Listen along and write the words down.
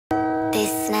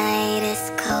This night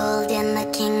is cold in the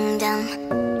kingdom.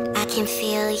 I can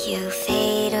feel you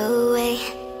fade away.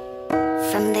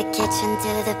 From the kitchen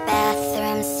to the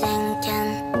bathroom sinking,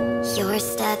 your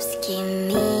steps keep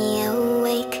me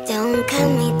awake. Don't cut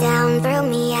me down, throw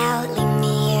me out, leave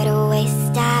me here to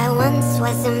waste. I once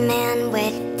was a man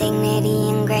with dignity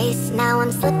and grace. Now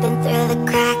I'm slipping through the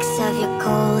cracks of your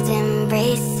cold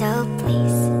embrace. So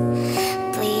please,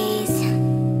 please,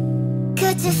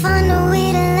 could you find a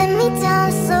way to let me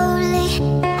down slowly?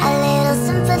 A little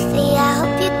sympathy, I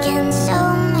hope you can show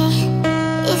me.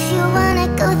 If you wanna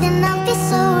go, then I'll be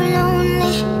so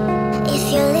lonely. If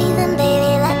you're leaving,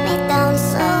 baby, let me down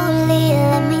slowly.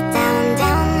 Let me down,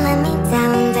 down, let me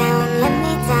down, down, let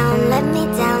me down, let me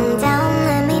down, down,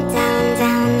 let me down,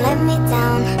 down, let me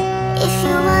down. If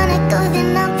you wanna go, then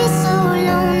I'll be so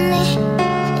lonely.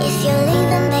 If you're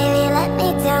leaving, baby, let me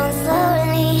down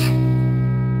slowly.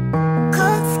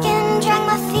 Cold skin, drag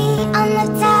my feet on the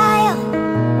tile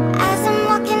as I'm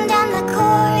walking down the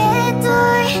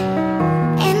corridor.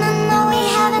 And I know we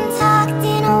haven't talked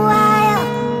in a while,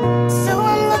 so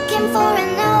I'm looking for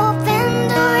an open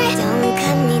door. Don't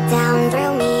cut me down, throw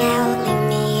me out, leave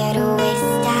me here to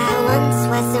waste. I once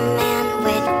was a man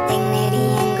with dignity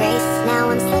and grace. Now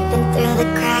I'm slipping through the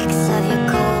cracks of your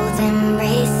cold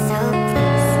embrace. So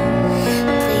please,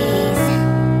 please,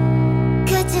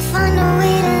 could you find a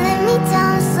way to let me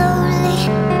down slowly?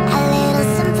 A little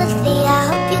sympathy, I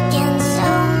hope you can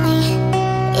show me.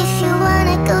 If you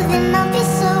wanna go, then I'll be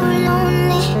so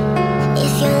lonely.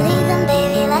 If you're leaving,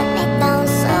 baby, let me down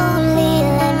slowly.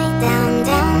 Let me down,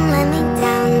 down, let me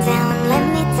down, down, let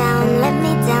me down, let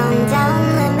me down, down,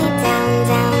 let me down,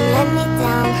 down, let me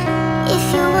down. If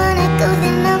you wanna go,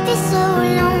 then I'll be so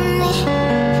lonely.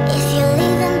 If you're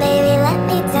leaving, baby, let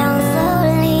me down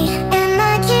slowly. And I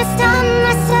can't stop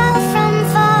myself from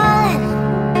falling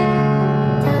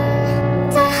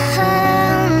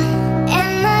down.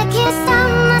 And I can't stop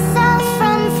myself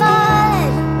from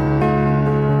falling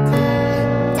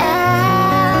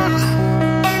down.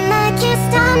 And I can't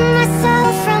stop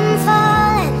myself from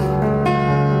falling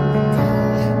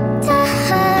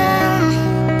down.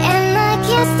 And I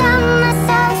can't stop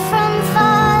myself from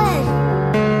falling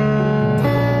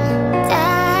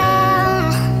down.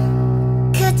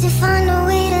 Could you find a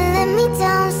way to let me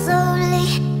down slowly?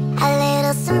 A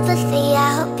little sympathy, I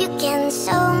hope you can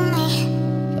show me.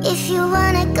 If you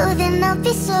wanna go, then I'll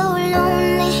be so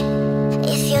lonely.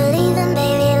 If you're leaving,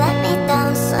 baby,